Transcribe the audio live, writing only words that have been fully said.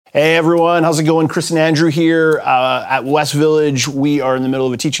Hey everyone, how's it going? Chris and Andrew here at West Village. We are in the middle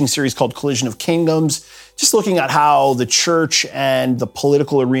of a teaching series called Collision of Kingdoms, just looking at how the church and the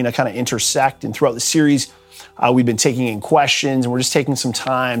political arena kind of intersect. And throughout the series, we've been taking in questions, and we're just taking some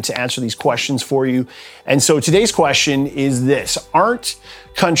time to answer these questions for you. And so today's question is this: aren't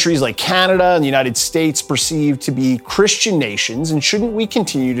countries like Canada and the United States perceived to be Christian nations, and shouldn't we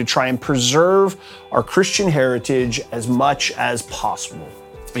continue to try and preserve our Christian heritage as much as possible?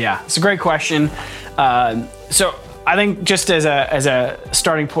 Yeah, it's a great question. So I think just as a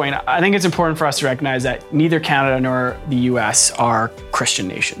starting point, I think it's important for us to recognize that neither Canada nor the US are Christian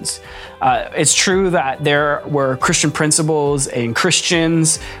nations. It's true that there were Christian principles and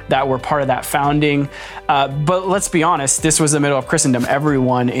Christians that were part of that founding. But let's be honest, this was the middle of Christendom.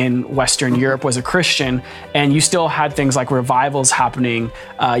 Everyone in Western Europe was a Christian, and you still had things like revivals happening.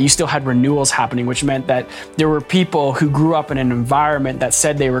 You still had renewals happening, which meant that there were people who grew up in an environment that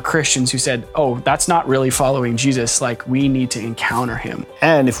said they were Christians who said, oh, that's not really following Jesus. Like, we need to encounter him.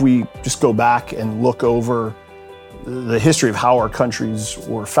 And if we just go back and look over the history of how our countries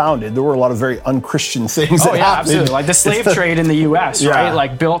were founded, there were a lot of very unchristian things that happened. Absolutely. Like the slave trade in the US, right?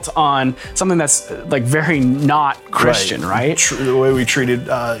 Like built on something that's like very not Christian, right? The way we treated,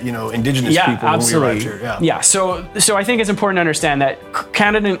 indigenous people when we arrived here. Yeah. So I think it's important to understand that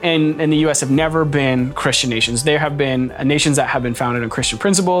Canada and the US have never been Christian nations. There have been nations that have been founded on Christian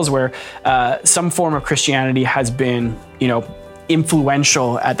principles where some form of Christianity has been,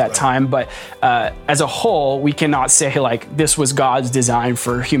 influential at that time, but as a whole, we cannot say like this was God's design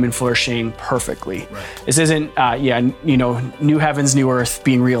for human flourishing perfectly. This isn't, new heavens, new earth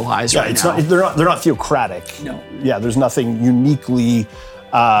being realized right now. They're not theocratic. No. Yeah, there's nothing uniquely,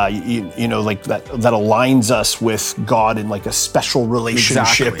 like that aligns us with God in like a special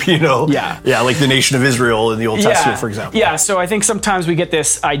relationship. Exactly. Like the nation of Israel in the Old Testament, for example. Yeah. So I think sometimes we get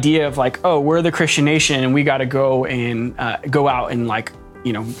this idea of like, oh, we're the Christian nation, and we got to go and go out and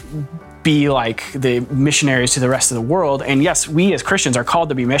be like the missionaries to the rest of the world. And yes, we as Christians are called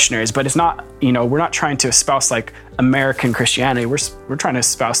to be missionaries, but it's not, we're not trying to espouse like American Christianity. We're trying to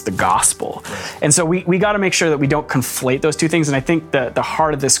espouse the gospel. Right. And so we got to make sure that we don't conflate those two things. And I think the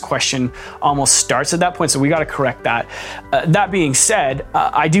heart of this question almost starts at that point. So we got to correct that. That being said,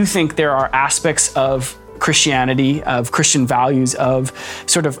 I do think there are aspects of Christianity, of Christian values, of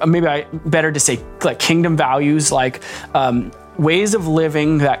sort of better to say like kingdom values, like ways of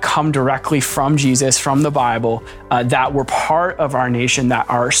living that come directly from Jesus, from the Bible, that were part of our nation that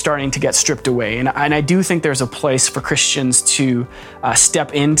are starting to get stripped away. And I do think there's a place for Christians to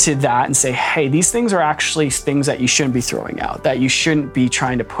step into that and say, hey, these things are actually things that you shouldn't be throwing out, that you shouldn't be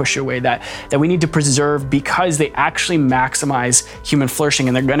trying to push away, that we need to preserve because they actually maximize human flourishing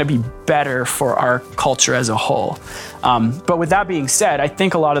and they're going to be better for our culture as a whole. But with that being said, I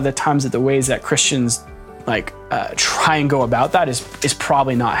think a lot of the times that the ways that Christians try and go about that is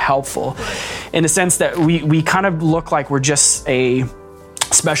probably not helpful, in the sense that we kind of look like we're just a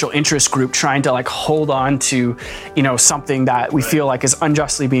special interest group trying to like hold on to something that we feel like is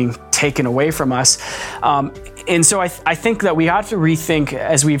unjustly being taken away from us, and so I think that we have to rethink,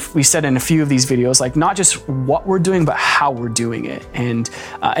 as we said in a few of these videos, like not just what we're doing but how we're doing it, and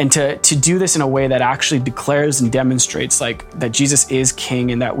to do this in a way that actually declares and demonstrates like that Jesus is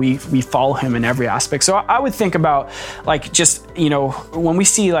King and that we follow him in every aspect. So I would think about like just when we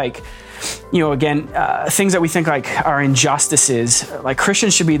see like things that we think like are injustices, like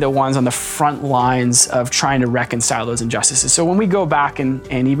Christians should be the ones on the front lines of trying to reconcile those injustices. So when we go back and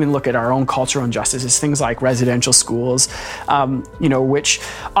even look at our own cultural injustices, things like residential schools, which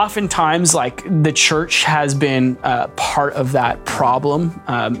oftentimes like the church has been part of that problem,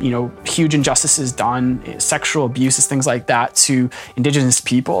 huge injustices done, sexual abuses, things like that to Indigenous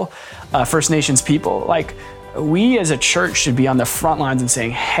people, First Nations people, like we as a church should be on the front lines and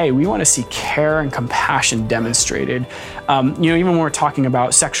saying, hey, we want to see care and compassion demonstrated. Even when we're talking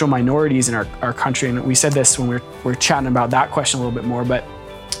about sexual minorities in our country, and we said this when we're chatting about that question a little bit more, but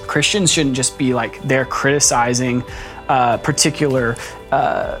Christians shouldn't just be like they're criticizing particular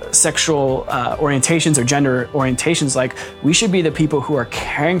sexual orientations or gender orientations. Like we should be the people who are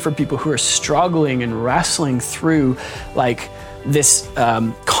caring for people who are struggling and wrestling through like this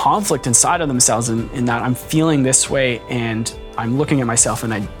conflict inside of themselves, in that I'm feeling this way and I'm looking at myself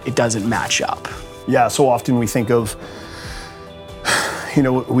and it doesn't match up. Yeah, so often we think of,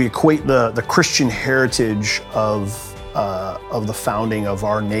 we equate the Christian heritage of the founding of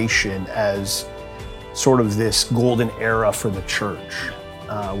our nation as sort of this golden era for the church,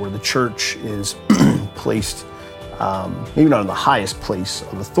 where the church is placed, maybe not in the highest place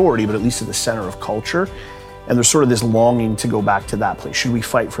of authority, but at least at the center of culture. And there's sort of this longing to go back to that place. Should we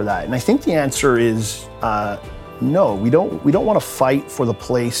fight for that? And I think the answer is no. We don't want to fight for the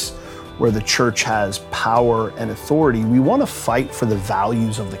place where the church has power and authority. We want to fight for the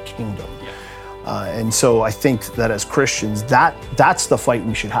values of the kingdom. And so I think that as Christians, that's the fight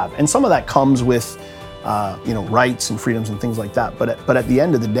we should have. And some of that comes with rights and freedoms and things like that. But at the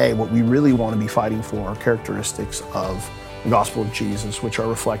end of the day, what we really want to be fighting for are characteristics of the gospel of Jesus, which are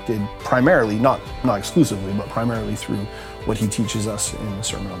reflected primarily, not exclusively, but primarily through what he teaches us in the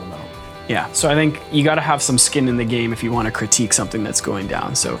Sermon on the Mount. Yeah, so I think you got to have some skin in the game if you want to critique something that's going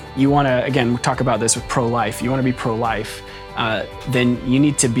down. So you want to, again, we talk about this with pro-life. You want to be pro-life, then you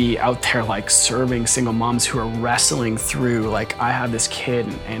need to be out there like serving single moms who are wrestling through like, I have this kid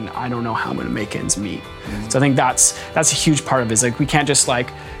and I don't know how I'm going to make ends meet. Mm-hmm. So I think that's a huge part of it. Is like we can't just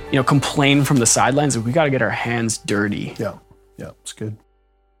like complain from the sidelines. We got to get our hands dirty. Yeah, it's good.